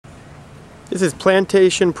This is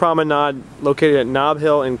Plantation Promenade, located at Nob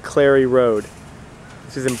Hill and Clary Road.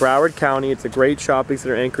 This is in Broward County. It's a great shopping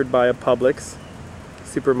center anchored by a Publix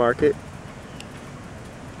supermarket.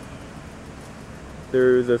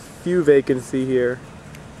 There's a few vacancies here,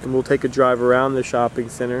 and we'll take a drive around the shopping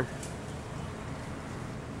center.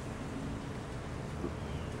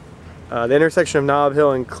 The intersection of Nob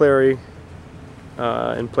Hill and Clary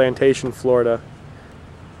in Plantation, Florida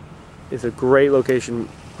is a great location,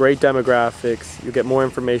 great demographics. You'll get more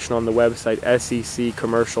information on the website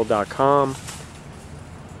seccommercial.com,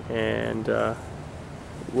 and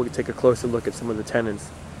we'll take a closer look at some of the tenants.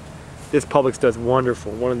 This Publix does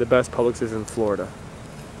wonderful, one of the best Publixes in Florida.